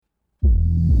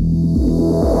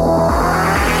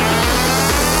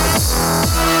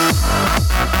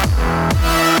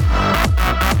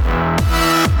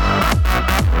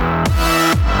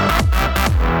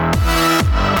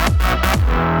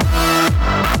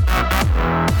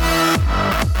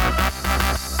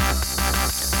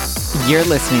You're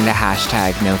listening to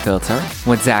Hashtag No Filter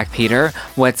with Zach Peter.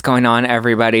 What's going on,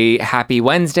 everybody? Happy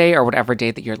Wednesday, or whatever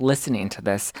day that you're listening to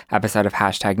this episode of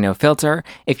Hashtag No Filter.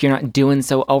 If you're not doing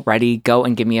so already, go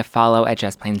and give me a follow at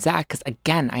Just Plain Zach, because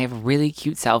again, I have really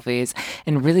cute selfies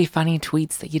and really funny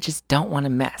tweets that you just don't want to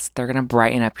miss. They're going to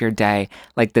brighten up your day,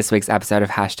 like this week's episode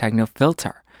of Hashtag No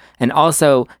Filter. And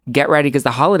also, get ready because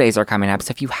the holidays are coming up. So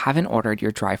if you haven't ordered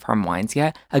your Dry Farm wines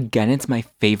yet, again, it's my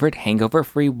favorite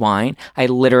hangover-free wine. I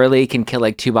literally can kill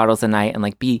like 2 bottles a night and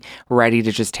like be ready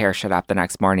to just tear shit up the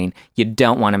next morning. You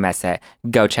don't want to miss it.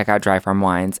 Go check out Dry Farm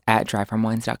Wines at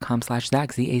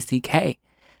dryfarmwines.com/Zach, Z-A-C-K.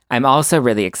 I'm also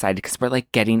really excited because we're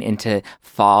like getting into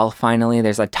fall finally.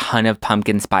 There's a ton of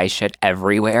pumpkin spice shit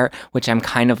everywhere, which I'm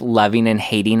kind of loving and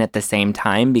hating at the same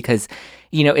time because,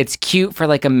 you know, it's cute for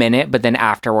like a minute, but then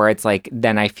afterwards, like,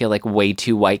 then I feel like way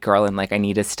too white girl and like I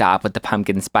need to stop with the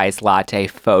pumpkin spice latte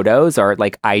photos or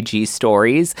like IG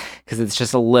stories because it's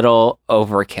just a little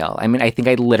overkill. I mean, I think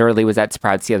I literally was at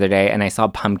Sprouts the other day and I saw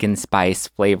pumpkin spice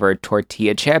flavored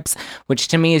tortilla chips, which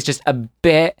to me is just a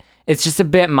bit... It's just a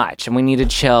bit much, and we need to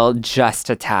chill just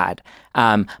a tad.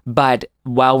 But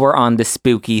while we're on the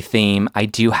spooky theme, I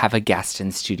do have a guest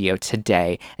in studio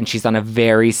today, and she's on a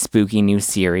very spooky new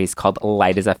series called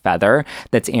Light as a Feather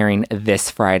that's airing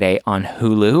this Friday on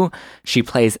Hulu. She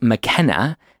plays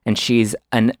McKenna, and she's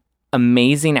an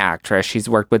amazing actress. She's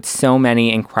worked with so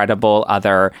many incredible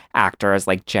other actors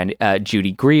like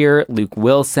Judy Greer, Luke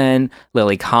Wilson,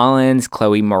 Lily Collins,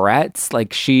 Chloe Moretz.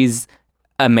 Like, she's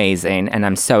amazing, and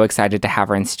I'm so excited to have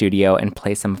her in studio and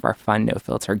play some of our fun No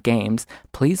Filter games.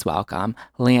 Please welcome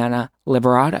Liana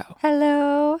Liberato.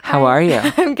 Hello. How are you?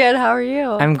 I'm good. How are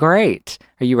you? I'm great.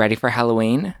 Are you ready for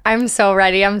Halloween? I'm so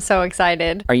ready. I'm so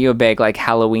excited. Are you a big like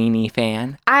Halloween-y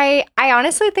fan? I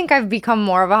honestly think I've become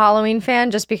more of a Halloween fan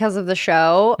just because of the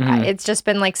show. It's just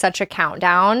been like such a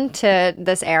countdown to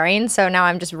this airing, so now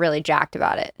I'm just really jacked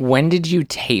about it. When did you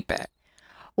tape it?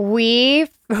 We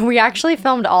actually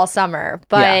filmed all summer,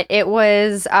 but it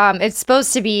was it's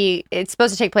supposed to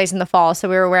take place in the fall, so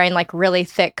we were wearing like really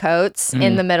thick coats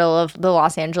in the middle of the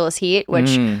Los Angeles heat,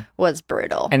 which was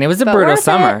brutal. And it was a brutal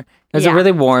summer. It was a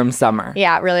really warm summer.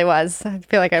 Yeah, it really was. I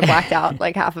feel like I blacked out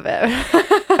like half of it.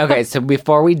 Okay, so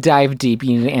before we dive deep,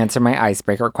 you need to answer my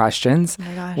icebreaker questions,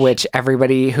 which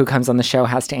everybody who comes on the show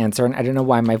has to answer. And I don't know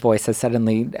why my voice has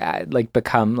suddenly like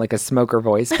become like a smoker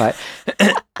voice, but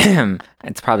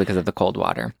it's probably because of the cold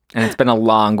water. And it's been a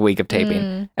long week of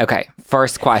taping. Okay,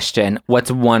 first question.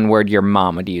 What's one word your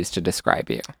mom would use to describe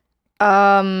you?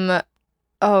 Oh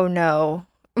no.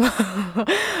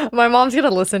 My mom's gonna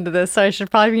listen to this, so I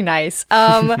should probably be nice.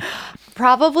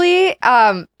 Probably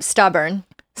stubborn.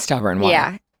 Stubborn, why?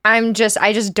 Yeah. I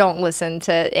just don't listen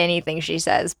to anything she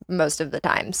says most of the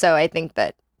time. So I think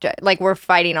that, like, we're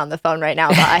fighting on the phone right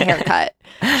now about a haircut.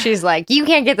 She's like, you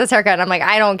can't get this haircut. And I'm like,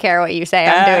 I don't care what you say.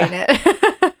 I'm doing it.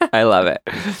 I love it.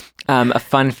 A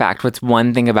fun fact. What's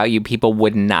one thing about you people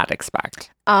would not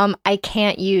expect? I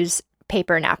can't use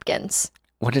paper napkins.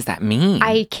 What does that mean?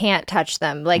 I can't touch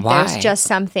them. Like, Why? There's just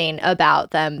something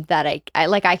about them that I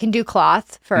like. I can do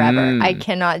cloth forever. I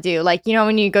cannot do, like, you know,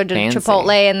 when you go to Chipotle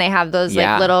and they have those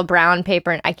like little brown paper,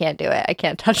 and I can't do it. I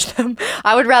can't touch them.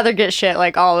 I would rather get shit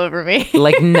like all over me.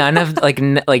 Like none of like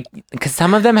because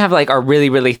some of them have like are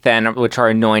really really thin, which are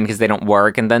annoying because they don't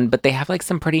work, but they have like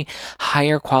some pretty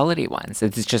higher quality ones.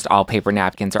 It's just all paper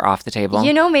napkins are off the table.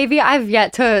 You know, maybe I've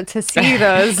yet to see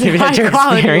those maybe high to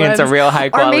quality experience ones. a real high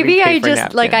quality. Or maybe I just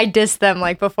napkin. like I diss them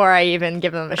like before I even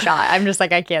give them a shot. I'm just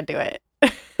like, I can't do it.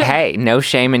 Hey, no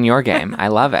shame in your game. I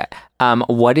love it.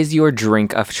 What is your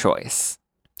drink of choice?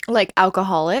 Like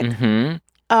alcoholic?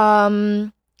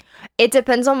 It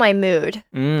depends on my mood.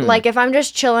 Like if I'm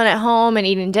just chilling at home and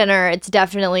eating dinner, it's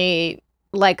definitely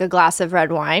like a glass of red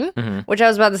wine, which I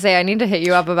was about to say, I need to hit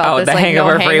you up about this. The like,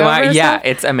 hangover-free wine. Stuff. Yeah,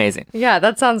 it's amazing. Yeah,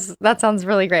 that sounds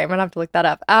really great. I'm gonna have to look that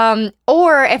up.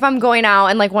 Or if I'm going out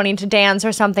and like wanting to dance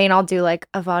or something, I'll do like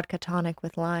a vodka tonic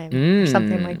with lime or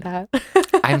something like that.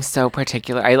 I'm so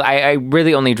particular. I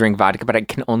really only drink vodka, but I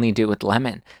can only do it with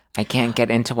lemon. I can't get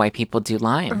into why people do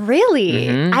lime. Really?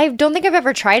 I don't think I've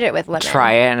ever tried it with lemon.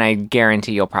 Try it, and I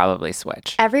guarantee you'll probably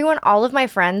switch. All of my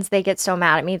friends, they get so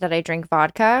mad at me that I drink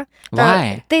vodka.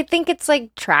 Why? They think it's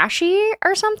like trashy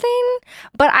or something,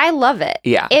 but I love it.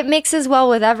 Yeah. It mixes well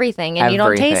with everything, and you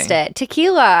don't taste it.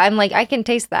 Tequila, I'm like, I can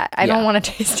taste that. I don't want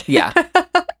to taste it. Yeah.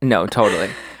 No, totally.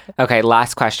 Okay,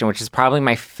 last question, which is probably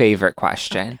my favorite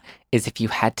question, is if you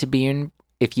had to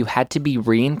be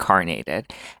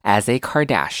reincarnated as a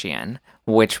Kardashian,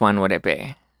 which one would it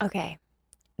be? Okay.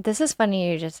 This is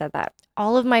funny you just said that.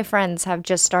 All of my friends have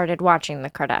just started watching the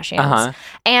Kardashians.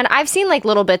 And I've seen like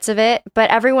little bits of it,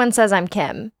 but everyone says I'm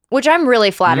Kim. which I'm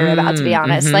really flattered about, to be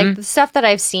honest. Like the stuff that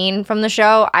I've seen from the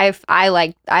show, I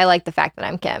like the fact that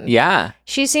I'm Kim. Yeah.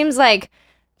 She seems like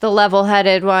the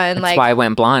level-headed one. That's why I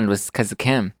went blonde, was because of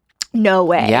Kim. No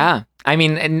way. Yeah. I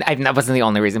mean, and that wasn't the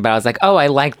only reason, but I was like, oh, I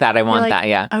like that. I want that.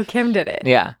 Yeah. Oh, Kim did it.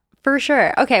 Yeah. For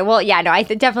sure. Okay. Well, yeah, no, I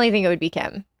definitely think it would be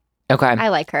Kim. Okay. I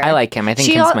like her. I like Kim. I think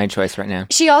Kim's my choice right now.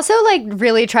 She also like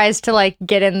really tries to like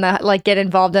get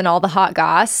involved in all the hot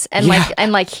goss and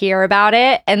like hear about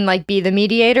it and like be the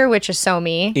mediator, which is so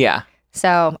me. Yeah.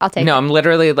 So I'll take it. No, I'm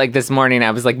literally like this morning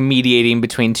I was like mediating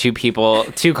between two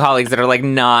colleagues that are like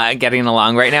not getting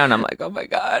along right now. And I'm like, oh my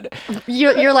God.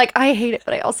 You're like, I hate it,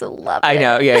 but I also love it. I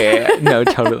know. Yeah. No,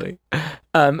 totally.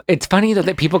 It's funny though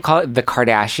that people call it the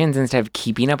Kardashians instead of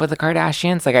keeping up with the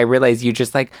Kardashians. Like I realized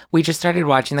we just started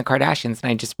watching the Kardashians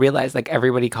and I just realized like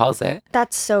everybody calls it.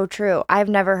 That's so true. I've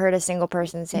never heard a single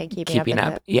person say keeping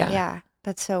up. Yeah. Yeah.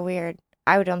 That's so weird.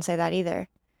 I don't say that either.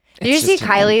 Did you see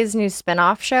Kylie's new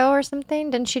spinoff show or something?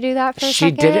 Didn't she do that for a second?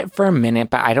 She did it for a minute,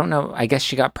 but I don't know. I guess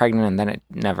she got pregnant and then it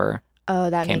never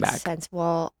that came makes back. sense.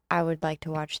 Well, I would like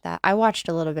to watch that. I watched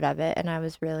a little bit of it and I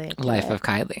was really into Life it. of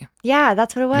Kylie. Yeah,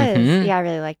 that's what it was. Mm-hmm. Yeah, I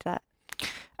really liked that.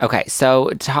 Okay, so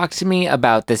talk to me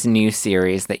about this new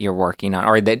series that you're working on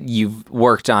or that you've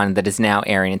worked on that is now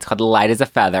airing. It's called Light as a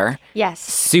Feather. Yes.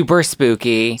 Super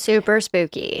spooky. Super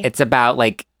spooky. It's about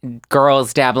like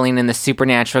girls dabbling in the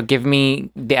supernatural. Give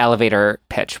me the elevator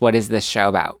pitch. What is this show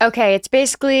about? Okay, it's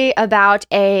basically about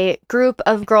a group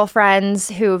of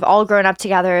girlfriends who've all grown up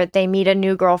together. They meet a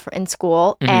new girl in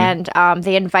school, and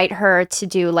they invite her to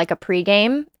do like a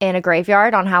pregame in a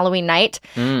graveyard on Halloween night.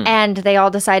 And they all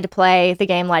decide to play the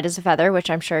game Light as a Feather, which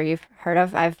I'm sure you've heard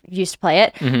of. I've used to play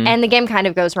it. And the game kind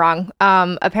of goes wrong.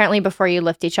 Apparently, before you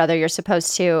lift each other, you're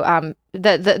supposed to,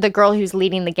 the girl who's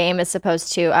leading the game is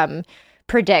supposed to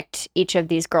predict each of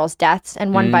these girls' deaths,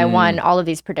 and one by one all of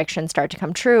these predictions start to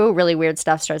come true. Really weird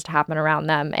stuff starts to happen around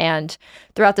them, and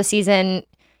throughout the season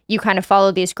you kind of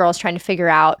follow these girls trying to figure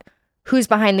out who's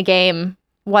behind the game,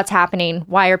 what's happening,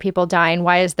 why are people dying,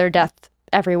 why is there death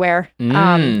everywhere.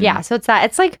 So it's that.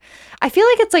 It's like, I feel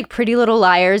like it's like Pretty Little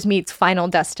Liars meets Final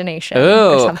Destination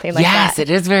or something like that. Yes, it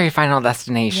is very Final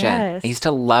Destination. Yes. I used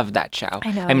to love that show.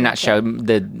 I know. I mean, not show,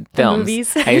 the films.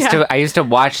 Movies. I used to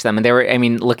watch them and they were, I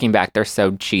mean, looking back, they're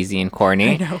so cheesy and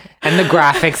corny. I know. And the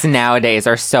graphics nowadays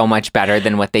are so much better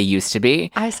than what they used to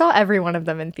be. I saw every one of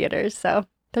them in theaters, so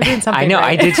they're doing something I know,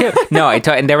 right. I did too. No,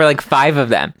 and there were like 5 of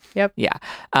them. Yep. Yeah.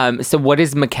 So what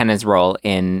is McKenna's role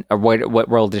in, or what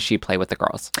role does she play with the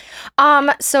girls?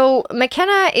 So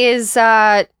McKenna is,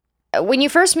 when you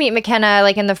first meet McKenna,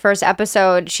 like in the first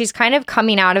episode, she's kind of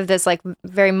coming out of this like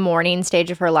very mourning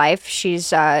stage of her life.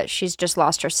 She's just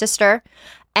lost her sister,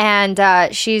 and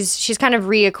she's kind of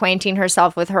reacquainting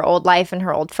herself with her old life and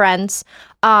her old friends.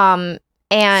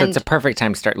 And so it's a perfect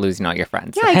time to start losing all your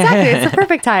friends. Yeah, exactly. It's the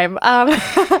perfect time.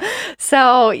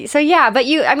 So yeah, but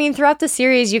throughout the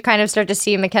series, you kind of start to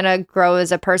see McKenna grow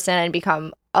as a person and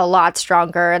become a lot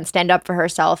stronger and stand up for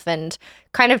herself and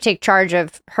kind of take charge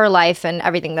of her life and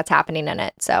everything that's happening in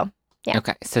it. So yeah.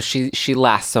 Okay, so she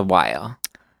lasts a while.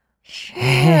 Sure.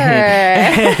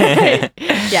 Yeah,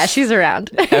 she's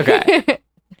around. Okay.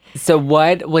 So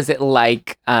what was it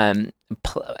like? Have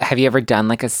you ever done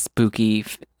like a spooky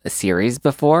series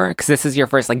before? Because this is your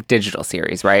first like digital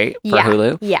series, right? For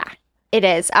Hulu? Yeah, it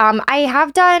is.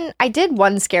 I did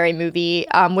one scary movie,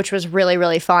 which was really,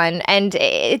 really fun. And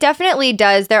it definitely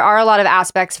does. There are a lot of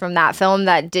aspects from that film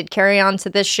that did carry on to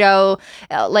this show.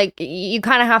 Like you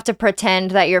kind of have to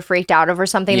pretend that you're freaked out over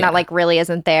something that like really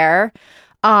isn't there.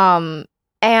 So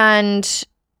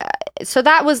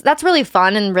that's really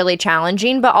fun and really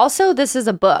challenging, but also this is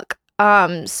a book.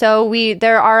 So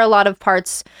there are a lot of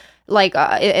parts like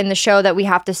in the show that we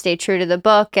have to stay true to the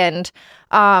book, and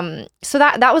so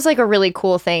that was like a really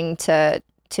cool thing to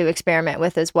experiment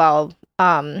with as well.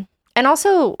 And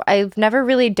also I've never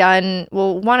really done,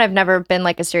 I've never been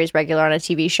like a series regular on a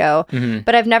TV show,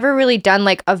 but I've never really done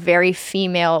like a very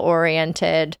female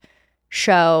oriented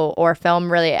show or film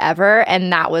really ever,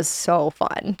 and that was so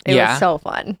fun. It was so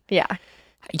fun. Yeah,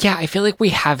 I feel like we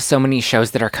have so many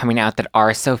shows that are coming out that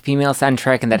are so female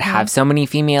centric and that have so many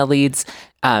female leads.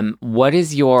 What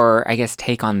is your, I guess,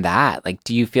 take on that? Like,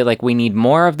 do you feel like we need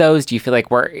more of those? Do you feel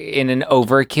like we're in an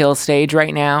overkill stage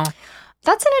right now?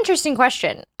 That's an interesting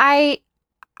question. I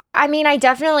mean, I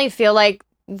definitely feel like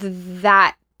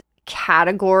that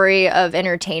category of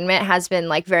entertainment has been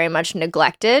like very much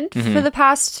neglected for the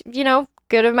past,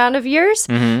 good amount of years.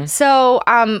 So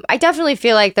I definitely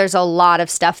feel like there's a lot of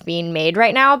stuff being made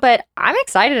right now, but I'm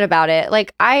excited about it.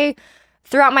 Like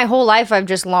throughout my whole life, I've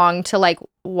just longed to like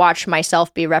watch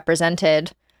myself be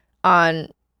represented on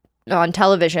on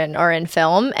television or in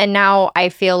film. And now I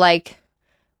feel like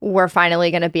we're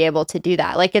finally going to be able to do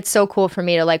that. Like, it's so cool for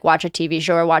me to like watch a TV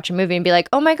show or watch a movie and be like,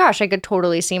 oh my gosh, I could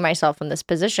totally see myself in this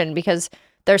position because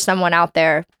there's someone out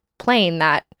there playing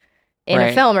that in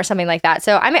a film or something like that.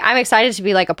 So I'm excited to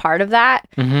be like a part of that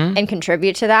and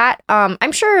contribute to that.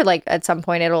 I'm sure like at some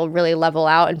point it'll really level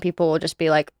out and people will just be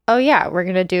like, oh yeah, we're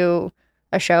going to do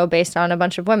a show based on a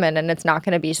bunch of women and it's not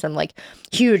going to be some like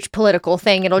huge political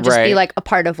thing. It'll just be like a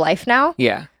part of life now.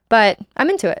 Yeah. But I'm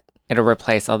into it. It'll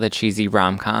replace all the cheesy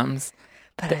rom-coms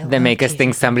that make us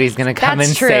think somebody's going to come and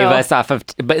save us off of...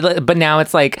 But now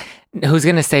it's like, who's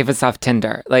going to save us off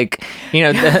Tinder? Like, you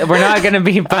know, we're not going to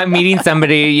be meeting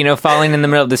somebody, you know, falling in the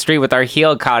middle of the street with our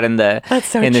heel caught in the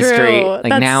street.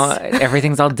 Like now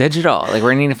everything's all digital. Like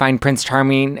we're going to need to find Prince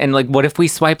Charming. And like, what if we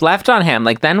swipe left on him?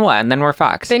 Like then what? And then we're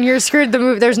fucked. Then you're screwed.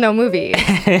 There's no movie.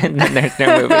 And then there's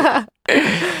no movie.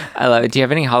 I love it. Do you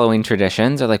have any Halloween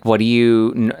traditions or like what do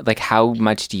you like how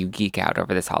much do you geek out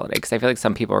over this holiday? Because I feel like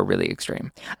some people are really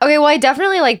extreme. Okay, well I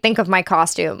definitely like think of my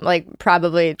costume like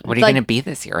probably. What are you gonna be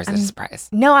this year? Or is it a surprise?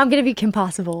 No, I'm gonna be Kim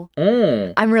Possible.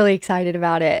 I'm really excited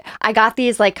about it. I got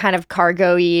these like kind of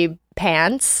cargo-y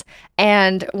pants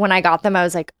and when I got them I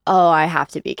was like, oh, I have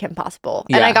to be Kim Possible.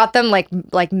 And I got them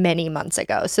like many months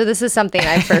ago. So this is something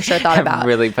I for sure thought about.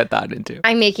 Really put thought into.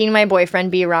 I'm making my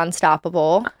boyfriend be Ron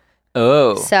Stoppable.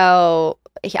 Oh. So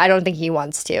I don't think he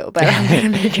wants to, but I'm going to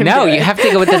make him No, do it. You have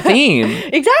to go with the theme.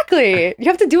 Exactly. You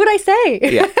have to do what I say.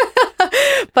 Yeah.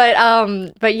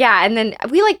 But yeah, and then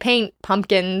we like paint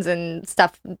pumpkins and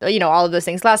stuff, you know, all of those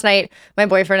things. Last night, my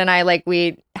boyfriend and I, like,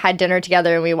 we had dinner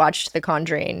together and we watched The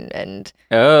Conjuring and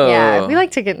yeah, we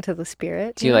like to get into the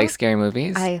spirit. Do you like scary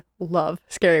movies? I love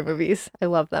scary movies. I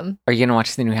love them. Are you going to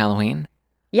watch the new Halloween?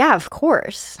 Yeah, of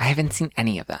course. I haven't seen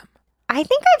any of them. I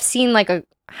think I've seen like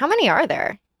how many are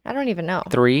there? I don't even know.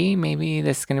 3, maybe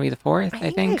this is going to be the 4th,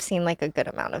 I think. I've seen like a good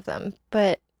amount of them,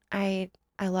 but I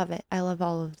love it. I love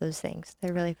all of those things.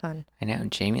 They're really fun. I know.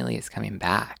 Jamie Lee is coming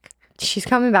back. She's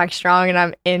coming back strong and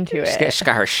I'm into it. She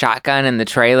got her shotgun in the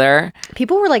trailer.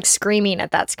 People were like screaming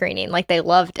at that screening. Like they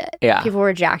loved it. Yeah. People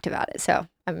were jacked about it. So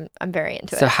I'm very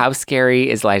into it. So how scary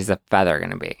is Light as a Feather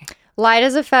going to be? Light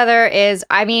as a Feather is,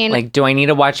 I mean... Like, do I need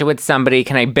to watch it with somebody?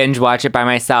 Can I binge watch it by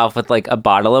myself with like a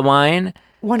bottle of wine?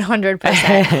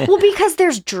 100%. Well, because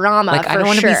there's drama, like, I don't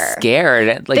want to be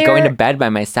scared, like going to bed by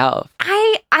myself.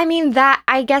 I mean, that,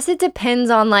 I guess it depends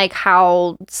on like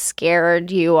how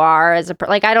scared you are as a,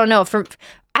 like, I don't know,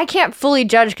 I can't fully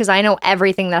judge because I know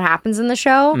everything that happens in the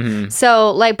show. Mm-hmm.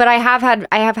 So like, but I have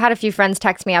had a few friends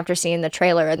text me after seeing the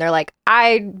trailer and they're like,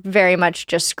 I very much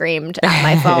just screamed at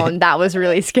my phone. That was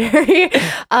really scary.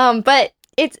 But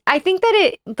I think that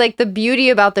it, like the beauty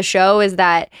about the show is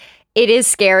that it is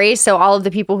scary, so all of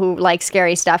the people who like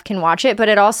scary stuff can watch it, but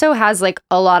it also has like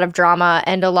a lot of drama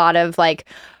and a lot of like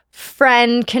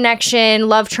friend connection,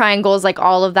 love triangles, like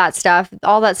all that stuff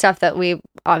that we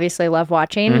obviously love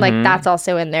watching. Mm-hmm. Like that's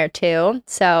also in there too.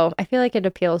 So I feel like it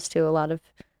appeals to a lot of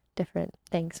different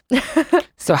things.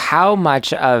 So how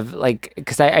much of like,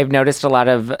 because I've noticed a lot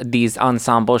of these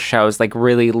ensemble shows like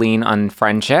really lean on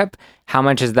friendship. How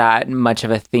much is that much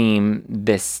of a theme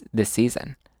this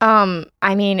season?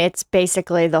 I mean, it's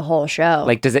basically the whole show.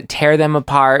 Like, does it tear them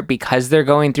apart because they're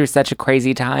going through such a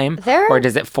crazy time? Or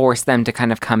does it force them to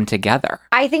kind of come together?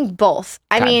 I think both.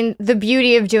 Okay. I mean, the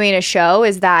beauty of doing a show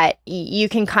is that you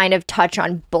can kind of touch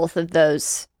on both of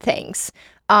those things.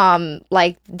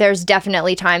 Like, there's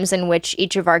definitely times in which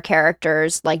each of our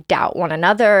characters, like, doubt one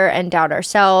another and doubt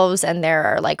ourselves, and there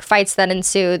are, like, fights that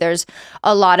ensue. There's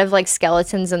a lot of, like,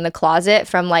 skeletons in the closet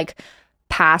from, like,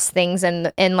 past things in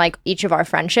like each of our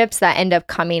friendships that end up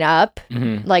coming up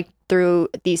like through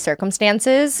these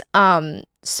circumstances.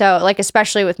 So like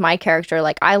especially with my character,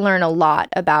 like I learn a lot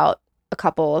about a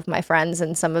couple of my friends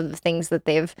and some of the things that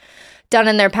they've done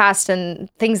in their past and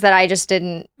things that I just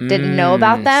didn't know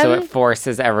about them. So it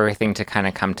forces everything to kind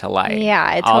of come to light.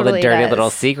 Yeah, it all totally the dirty does. little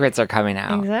secrets are coming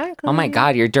out. Exactly. Oh my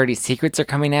God, your dirty secrets are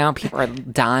coming out. People are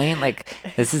dying. Like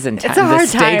this is intense. It's a hard the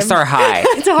stakes time. Are high.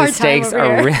 It's a hard the stakes time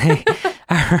over are here.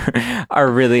 really are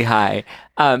really high.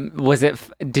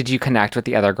 Did you connect with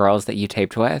the other girls that you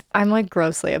taped with? I'm like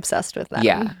grossly obsessed with them.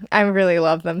 Yeah. I really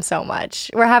love them so much.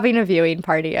 We're having a viewing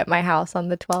party at my house on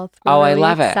the 12th. I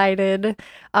love excited. It.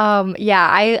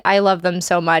 Yeah, I love them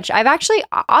so much. I've actually,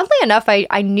 oddly enough,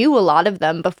 I knew a lot of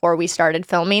them before we started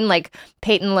filming. Like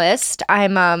Peyton List,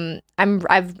 I've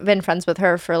been friends with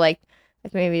her for like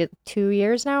maybe 2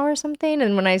 years now or something.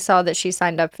 And when I saw that she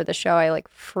signed up for the show, I like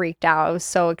freaked out. I was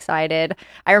so excited.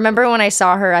 I remember when I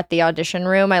saw her at the audition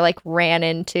room, I like ran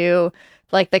into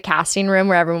like the casting room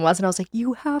where everyone was, and I was like,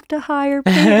 you have to hire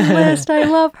Peyton List. I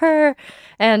love her.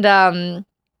 And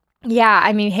yeah,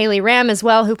 I mean, Haley Ram as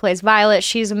well, who plays Violet.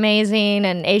 She's amazing.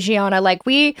 And Adriana, like,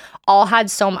 we all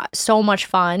had so much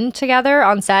fun together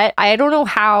on set. I don't know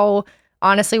how,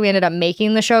 honestly, we ended up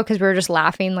making the show because we were just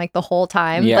laughing, like, the whole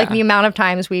time. Yeah. Like, the amount of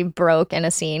times we broke in a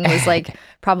scene was, like,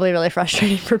 probably really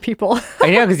frustrating for people.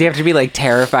 I know, because you have to be, like,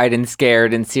 terrified and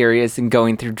scared and serious and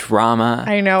going through drama.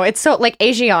 I know. It's so, like,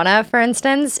 Adriana, for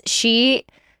instance, she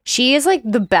is like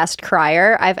the best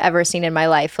crier I've ever seen in my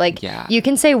life. Like, you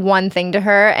can say one thing to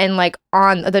her and like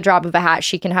on the drop of a hat,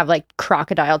 she can have like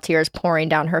crocodile tears pouring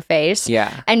down her face.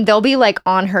 Yeah. And they'll be like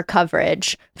on her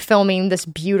coverage filming this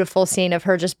beautiful scene of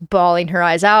her just bawling her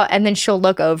eyes out. And then she'll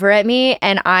look over at me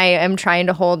and I am trying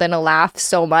to hold in a laugh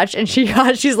so much. And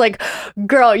she's like,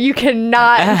 girl, you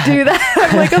cannot do that.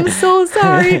 I'm like, I'm so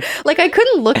sorry. Like, I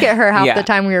couldn't look at her half the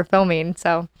time we were filming.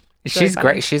 So she's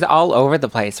really great. She's all over the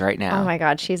place right now. Oh my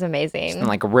God, she's amazing. She's in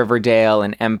like Riverdale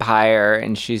and Empire,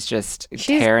 and she's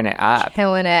tearing it up.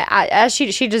 Killing it. As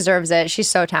she deserves it. She's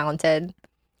so talented.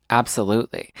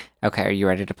 Absolutely. Okay, are you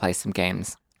ready to play some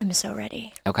games? I'm so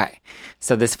ready. Okay.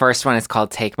 So this first one is called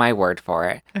Take My Word For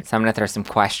It. Okay. So I'm going to throw some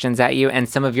questions at you and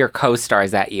some of your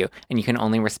co-stars at you, and you can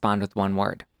only respond with one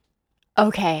word.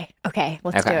 Okay.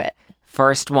 Let's do it.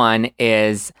 First one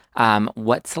is,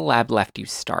 what celeb left you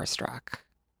starstruck?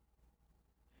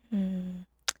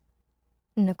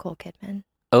 Nicole Kidman.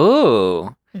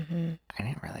 Oh, mm-hmm. I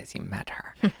didn't realize you met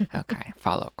her. Okay,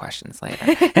 follow-up questions later.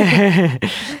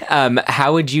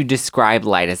 How would you describe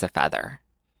Light as a Feather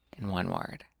in one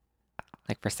word?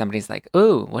 Like for somebody's like,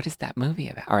 ooh, what is that movie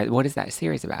about? Or what is that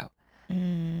series about?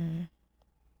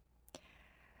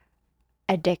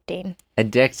 Addicting.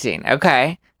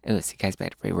 Okay. Ooh, so you guys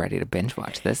better be ready to binge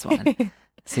watch this one.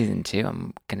 Season 2,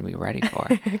 I'm going to be ready for.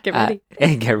 Get ready.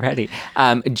 Get ready.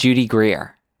 Judy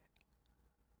Greer.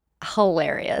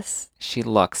 Hilarious. She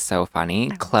looks so funny.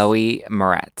 Chloe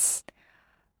Moretz.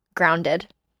 Grounded.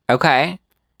 Okay.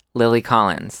 Lily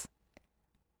Collins.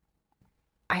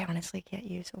 I honestly can't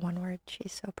use one word.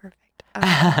 She's so perfect.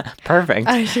 Perfect.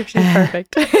 She's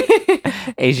perfect.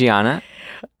 Adriana.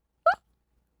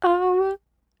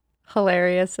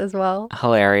 Hilarious as well.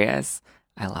 Hilarious.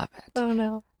 I love it. Oh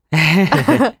no.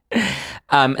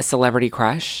 Celebrity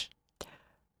crush.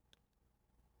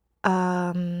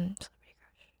 Celebrity crush.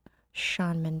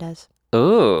 Shawn Mendes.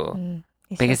 Ooh.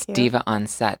 Biggest so diva on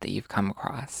set that you've come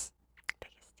across.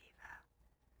 Biggest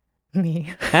diva.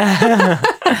 Me.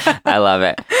 I love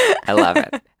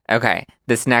it. Okay.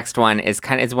 This next one is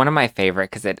it's one of my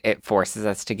favorite because it forces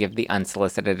us to give the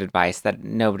unsolicited advice that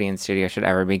nobody in studio should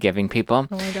ever be giving people.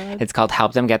 Oh my God. It's called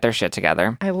Help Them Get Their Shit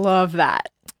Together. I love that.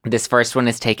 This first one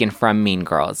is taken from Mean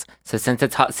Girls. So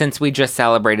since we just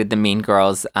celebrated the Mean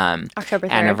Girls October 3rd.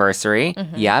 anniversary,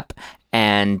 yep,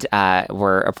 and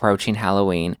we're approaching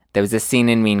Halloween. There was a scene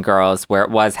in Mean Girls where it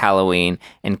was Halloween,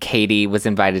 and Katie was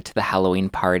invited to the Halloween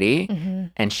party,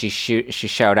 and she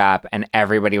showed up, and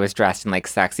everybody was dressed in like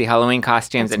sexy Halloween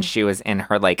costumes, and she was in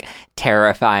her like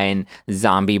terrifying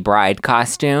zombie bride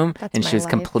costume, and she was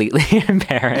completely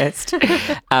embarrassed,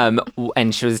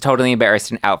 and she was totally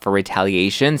embarrassed and out for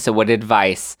retaliation. So,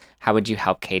 how would you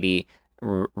help Katie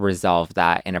resolve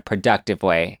that in a productive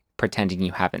way? Pretending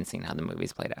you haven't seen how the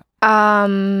movie's played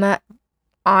out.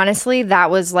 Honestly, that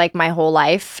was like my whole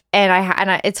life,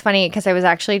 and it's funny because I was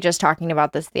actually just talking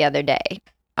about this the other day.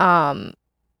 I'm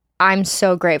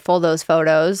so grateful those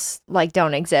photos like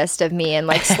don't exist of me in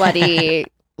like slutty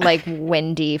like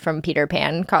Wendy from Peter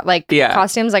Pan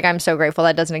costumes. Like, I'm so grateful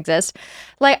that doesn't exist.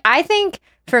 Like, I think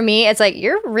for me, it's like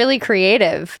you're really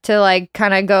creative to like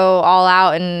kind of go all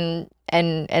out and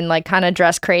like kind of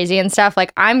dress crazy and stuff.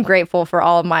 Like, I'm grateful for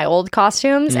all of my old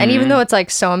costumes. And even though it's like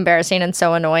so embarrassing and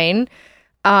so annoying,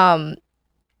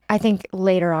 I think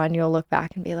later on you'll look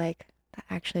back and be like, that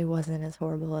actually wasn't as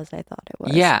horrible as I thought it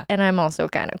was. Yeah. And I'm also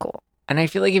kind of cool. And I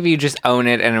feel like if you just own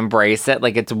it and embrace it,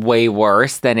 like it's way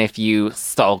worse than if you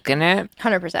sulk in it.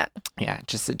 100%. Yeah,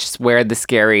 just wear the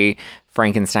scary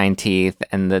Frankenstein teeth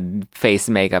and the face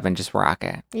makeup and just rock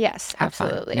it. Yes, Have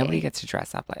absolutely. Fun. Nobody gets to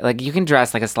dress up like you can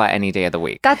dress like a slut any day of the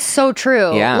week. That's so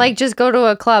true. Yeah. Like, just go to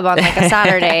a club on like a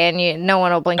Saturday and no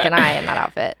one will blink an eye in that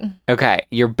outfit. Okay,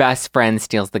 your best friend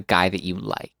steals the guy that you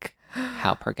like.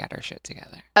 Help her get her shit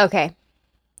together. Okay.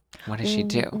 What does she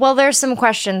do? Well, there's some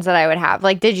questions that I would have.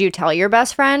 Like, did you tell your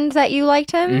best friend that you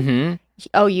liked him? Mm-hmm.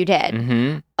 Oh, you did?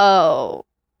 Mm-hmm. Oh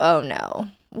no.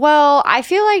 Well, I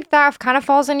feel like that kind of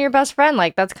falls on your best friend.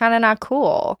 Like, that's kind of not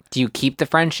cool. Do you keep the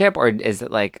friendship, or is it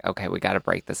like, okay, we got to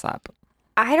break this up?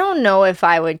 I don't know if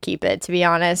I would keep it, to be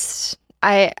honest.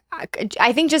 I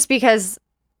think just because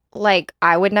like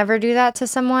I would never do that to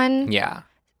someone. Yeah.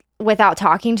 Without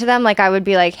talking to them. Like I would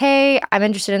be like, hey, I'm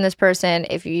interested in this person.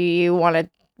 If you want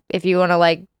to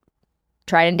like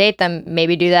try and date them,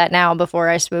 maybe do that now before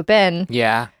I swoop in.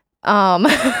 Yeah.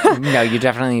 No, you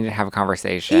definitely need to have a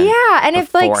conversation. Yeah, and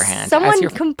if like beforehand. someone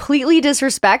completely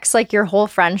disrespects like your whole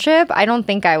friendship, I don't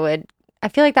think I would. I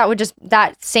feel like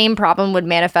that same problem would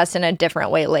manifest in a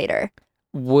different way later.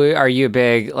 Are you a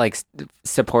big like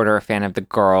supporter or fan of the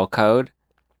girl code?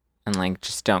 And like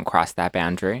just don't cross that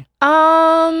boundary?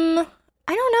 I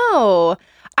don't know.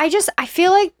 I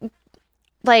feel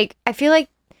like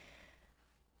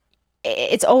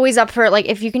it's always up for like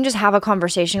if you can just have a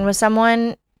conversation with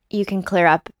someone, you can clear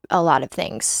up a lot of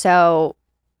things. So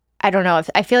I don't know,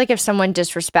 I feel like if someone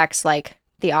disrespects like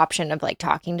the option of like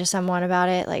talking to someone about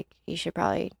it, like you should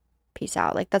probably peace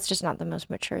out. Like that's just not the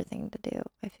most mature thing to do,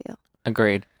 I feel.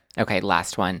 Agreed. Okay,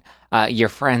 last one. Your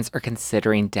friends are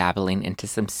considering dabbling into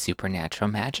some supernatural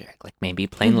magic, like maybe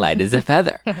playing light as a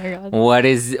feather. Oh my God.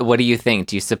 What do you think?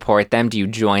 Do you support them? Do you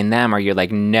join them? Or you're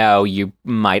like, no, you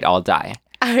might all die?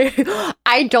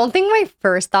 I don't think my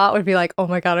first thought would be like, oh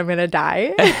my God, I'm gonna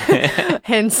die.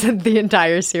 Hence the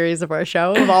entire series of our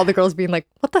show of all the girls being like,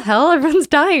 what the hell? Everyone's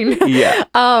dying. Yeah.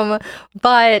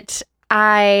 But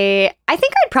I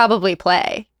think I'd probably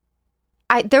play.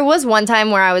 There was one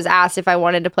time where I was asked if I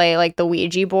wanted to play like the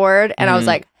Ouija board, and I was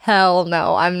like, hell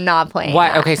no, I'm not playing. Why?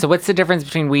 That. Okay, so what's the difference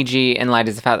between Ouija and light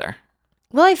as a feather?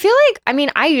 Well, I feel like, I mean,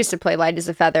 I used to play light as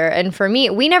a feather, and for me,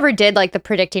 we never did like the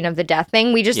predicting of the death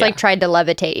thing. We just like tried to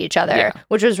levitate each other,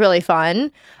 which was really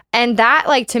fun. And that,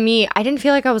 like, to me, I didn't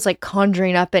feel like I was like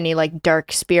conjuring up any like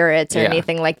dark spirits or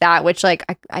anything like that, which like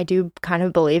I do kind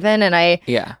of believe in. And I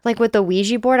like with the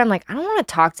Ouija board, I'm like, I don't want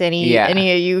to talk to any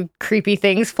of you creepy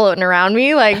things floating around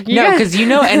me. Like, no, because you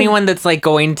know anyone that's like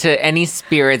going to any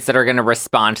spirits that are going to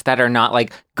respond to that are not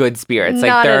like good spirits. Like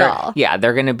not they're at all. Yeah,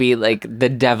 they're going to be like the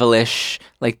devilish,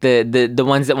 like the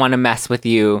ones that want to mess with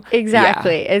you.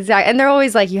 Exactly. And they're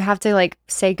always like, you have to like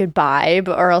say goodbye,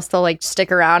 or else they'll like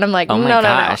stick around. I'm like, oh my no,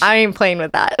 gosh. I ain't playing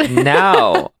with that.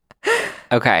 No.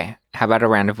 Okay. How about a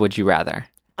round of Would You Rather?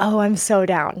 Oh, I'm so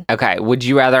down. Okay. Would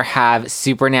you rather have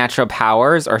supernatural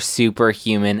powers or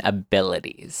superhuman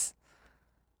abilities?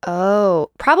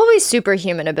 Oh, probably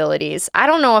superhuman abilities. I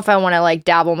don't know if I want to like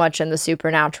dabble much in the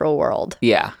supernatural world.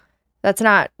 Yeah. That's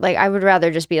not like, I would rather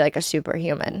just be like a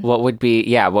superhuman. What would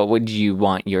you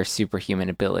want your superhuman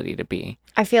ability to be?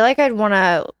 I feel like I'd want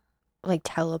to like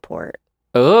teleport.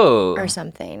 Oh. Or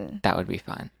something. That would be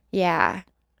fun. Yeah.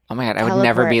 Oh my God, I would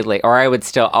never be late, or I would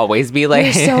still always be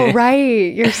late. You're so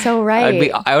right. You're so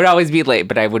right. I would always be late,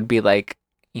 but I would be like,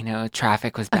 you know,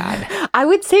 traffic was bad. I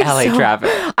would save LA traffic.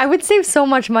 I would save so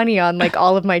much money on like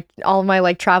all of my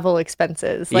like travel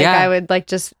expenses. Like I would like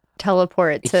just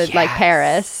teleport to like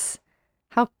Paris.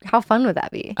 How fun would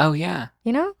that be? Oh yeah.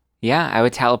 You know? Yeah, I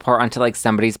would teleport onto like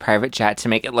somebody's private jet to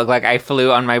make it look like I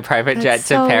flew on my private jet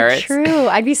to Paris. True.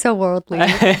 I'd be so worldly.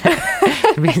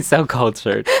 I'd be so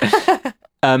cultured.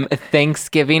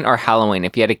 Thanksgiving or Halloween,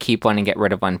 if you had to keep one and get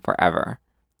rid of one forever.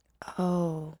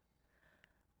 Oh.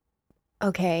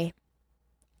 Okay.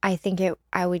 I think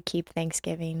I would keep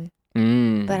Thanksgiving.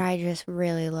 But I just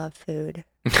really love food.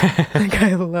 Like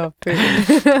I love food.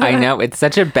 I know, it's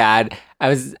such a bad.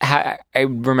 I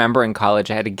remember in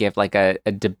college I had to give like a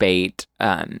debate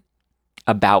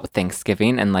about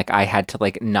Thanksgiving, and like I had to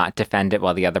like not defend it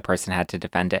while the other person had to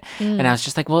defend it. And I was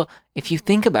just like, well, if you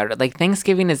think about it, like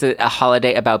Thanksgiving is a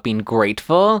holiday about being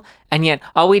grateful, and yet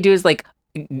all we do is like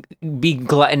be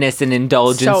gluttonous and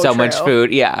indulge in so much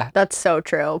food. Yeah, that's so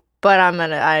true. But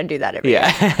I do that every year.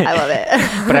 I love it.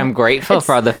 But I'm grateful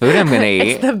for all the food I'm gonna eat.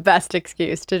 It's the best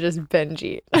excuse to just binge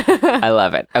eat. I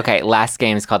love it. Okay, last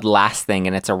game is called Last Thing,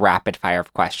 and it's a rapid fire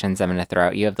of questions I'm gonna throw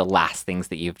at you of the last things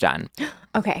that you've done.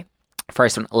 Okay.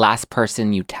 First one, last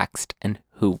person you text and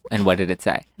who, and what did it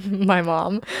say? My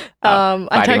mom.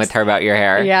 Fighting with her about your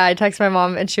hair? Yeah, I texted my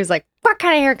mom and she was like, what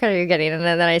kind of haircut are you getting? And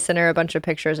then I sent her a bunch of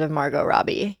pictures of Margot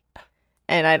Robbie.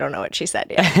 And I don't know what she said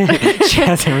yet. She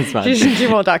hasn't responded. She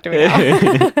won't talk to me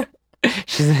now.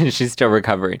 She's still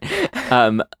recovering.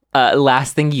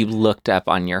 Last thing you looked up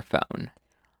on your phone?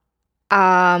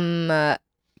 Can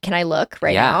I look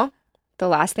right now? The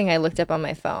last thing I looked up on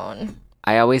my phone.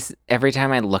 Every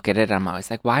time I look at it, I'm always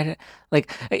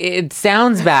like, it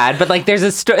sounds bad, but like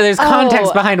there's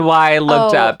context behind why I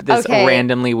looked up this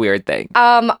randomly weird thing.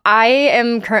 I'm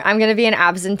going to be an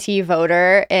absentee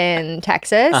voter in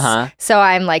Texas. So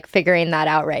I'm like figuring that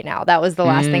out right now. That was the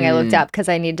last thing I looked up because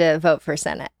I need to vote for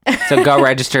Senate. So go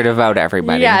register to vote,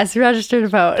 everybody. Yes, register to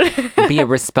vote. Be a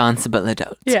responsible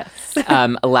adult. Yes.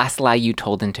 Last lie you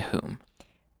told, and to whom?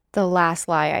 The last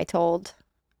lie I told.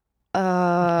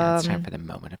 Yeah, it's time for the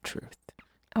moment of truth.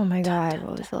 Oh my God,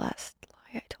 what was the last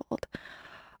lie I told?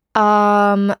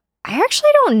 I actually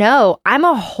don't know. I'm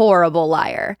a horrible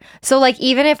liar. So like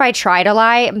even if I try to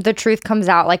lie, the truth comes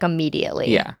out like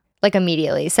immediately. Yeah. Like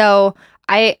immediately. So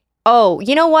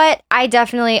you know what? I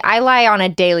lie on a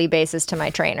daily basis to my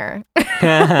trainer.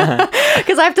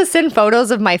 Because I have to send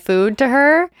photos of my food to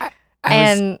her.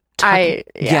 I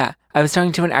was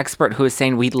talking to an expert who was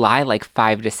saying we lie like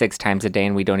 5 to 6 times a day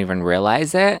and we don't even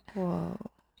realize it. Whoa.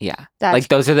 Yeah. Like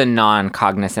those are the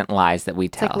non-cognizant lies that we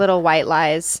tell. It's like little white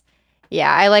lies. Yeah,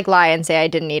 I like lie and say I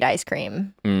didn't eat ice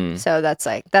cream. So that's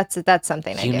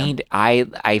something I do.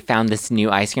 I found this new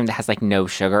ice cream that has like no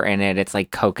sugar in it. It's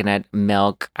like coconut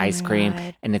milk ice cream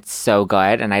and it's so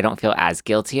good and I don't feel as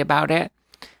guilty about it.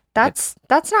 That's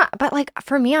not, but like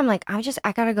for me, I'm like, I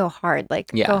gotta go hard.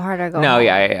 Like go hard or go home.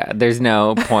 Yeah. There's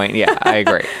no point. Yeah, I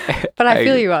agree. But I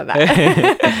feel you on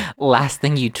that. Last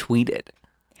thing you tweeted.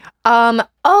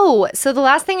 So the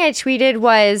last thing I tweeted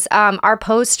was our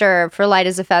poster for Light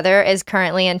as a Feather is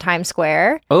currently in Times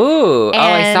Square.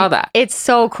 I saw that. It's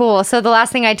so cool. So the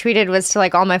last thing I tweeted was to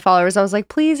like all my followers. I was like,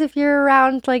 please, if you're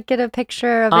around, like get a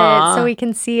picture of it so we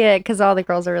can see it because all the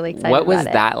girls are really excited. What was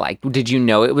that like? Did you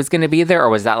know it was going to be there, or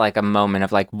was that like a moment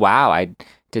of like, wow, I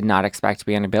did not expect to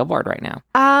be on a billboard right now?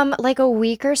 Like a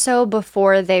week or so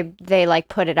before they like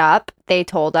put it up, they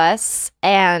told us,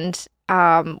 and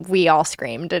we all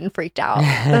screamed and freaked out.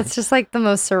 That's just like the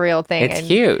most surreal thing. It's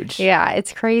huge. Yeah,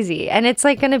 it's crazy. And it's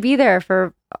like going to be there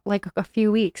for like a few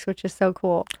weeks, which is so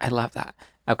cool. I love that.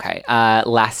 Okay.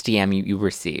 Last DM you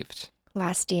received.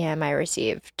 Last DM I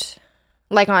received.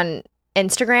 Like on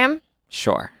Instagram?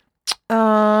 Sure.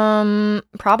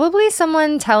 Probably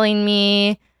someone telling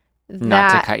me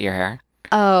not to cut your hair.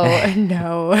 Oh,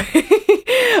 no.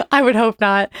 I would hope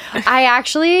not. I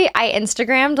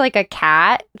Instagrammed like a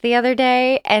cat the other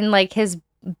day and like his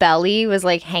belly was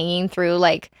like hanging through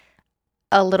like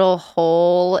a little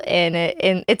hole in it.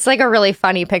 And it's like a really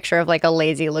funny picture of like a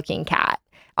lazy looking cat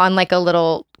on like a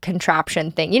little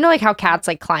contraption thing. You know, like how cats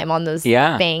like climb on those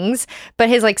things, but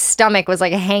his like stomach was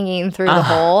like hanging through the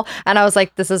hole. And I was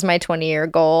like, this is my 20-year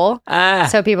goal.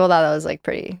 So people thought that was like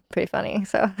pretty funny.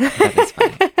 So that is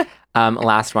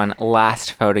funny.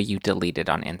 Last photo you deleted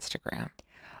on Instagram.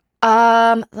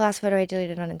 The last photo I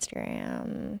deleted on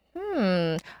Instagram.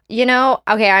 You know,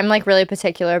 okay, I'm like really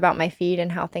particular about my feed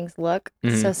and how things look.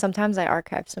 So sometimes I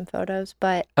archive some photos,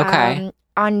 but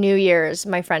on New Year's,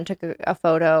 my friend took a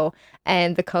photo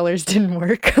and the colors didn't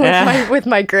work with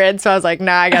my grid. So I was like,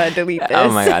 nah, I gotta delete this.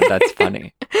 Oh my God, that's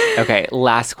funny. Okay,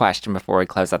 last question before we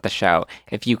close out the show.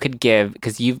 If you could give,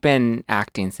 because you've been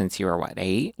acting since you were what,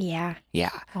 8? Yeah.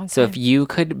 So if you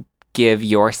could give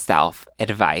yourself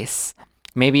advice,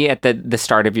 maybe at the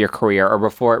start of your career or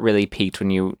before it really peaked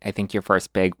when I think your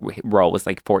first big role was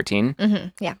like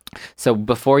 14. Yeah. So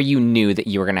before you knew that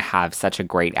you were going to have such a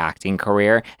great acting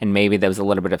career, and maybe there was a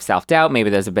little bit of self-doubt, maybe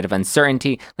there was a bit of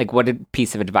uncertainty, like what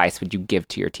piece of advice would you give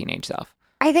to your teenage self?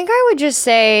 I think I would just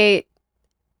say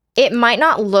it might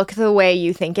not look the way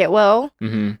you think it will,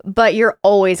 but you're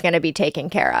always going to be taken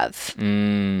care of.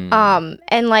 And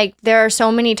like there are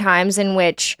so many times in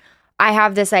which I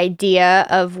have this idea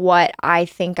of what I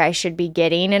think I should be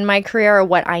getting in my career or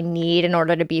what I need in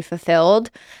order to be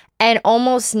fulfilled. And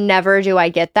almost never do I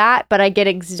get that, but I get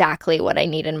exactly what I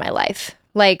need in my life.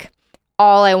 Like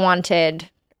all I wanted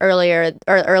earlier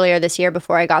this year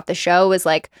before I got the show was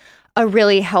like a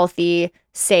really healthy,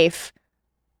 safe,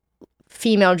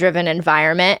 female-driven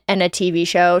environment and a TV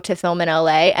show to film in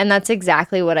LA. And that's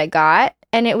exactly what I got.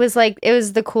 And it was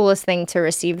the coolest thing to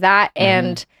receive that.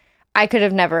 And I could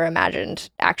have never imagined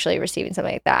actually receiving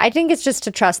something like that. I think it's just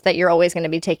to trust that you're always going to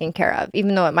be taken care of,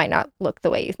 even though it might not look the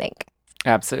way you think.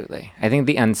 Absolutely. I think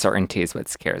the uncertainty is what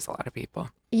scares a lot of people.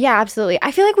 Yeah, absolutely.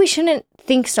 I feel like we shouldn't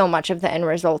think so much of the end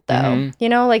result, though. You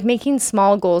know, like making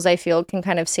small goals, I feel, can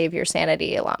kind of save your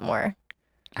sanity a lot more.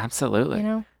 Absolutely. You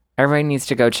know? Everybody needs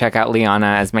to go check out Liana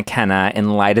as McKenna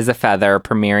in Light as a Feather,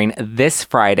 premiering this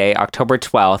Friday, October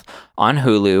 12th on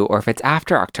Hulu. Or if it's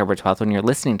after October 12th when you're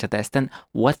listening to this, then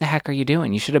what the heck are you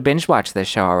doing? You should have binge watched this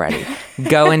show already.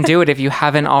 Go and do it if you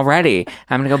haven't already.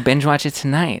 I'm going to go binge watch it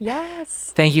tonight.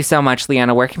 Yes. Thank you so much,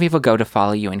 Liana. Where can people go to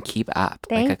follow you and keep up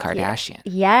like a Kardashian?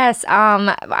 Yes.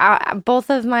 Both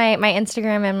of my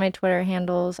Instagram and my Twitter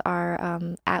handles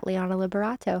are at Liana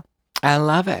Liberato. I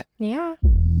love it. Yeah.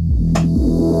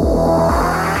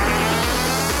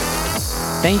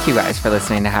 Thank you guys for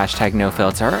listening to Hashtag No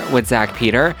Filter with Zach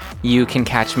Peter. You can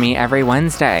catch me every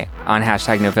Wednesday on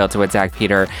Hashtag No Filter with Zach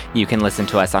Peter. You can listen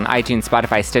to us on iTunes,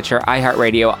 Spotify, Stitcher,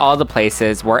 iHeartRadio, all the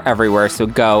places. We're everywhere, so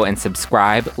go and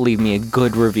subscribe. Leave me a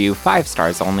good review, 5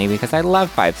 stars only, because I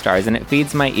love 5 stars and it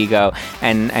feeds my ego.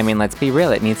 And I mean, let's be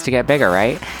real, it needs to get bigger,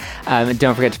 right?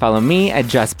 Don't forget to follow me at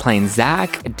Just Plain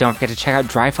Zach. Don't forget to check out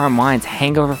Dry Farm Wine's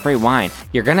hangover-free wine.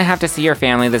 You're going to have to see your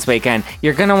family this weekend.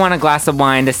 You're going to want a glass of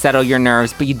wine to settle your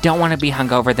nerves, but you don't want to be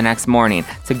hungover the next morning.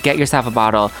 So get yourself a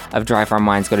bottle of Dry Farm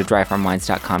Wines. Go to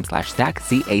dryfarmwines.com/Zach,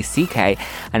 Z-A-C-K.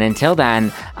 And until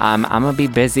then, I'm going to be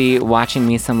busy watching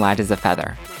me some Light as a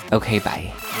Feather. Okay,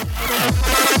 bye.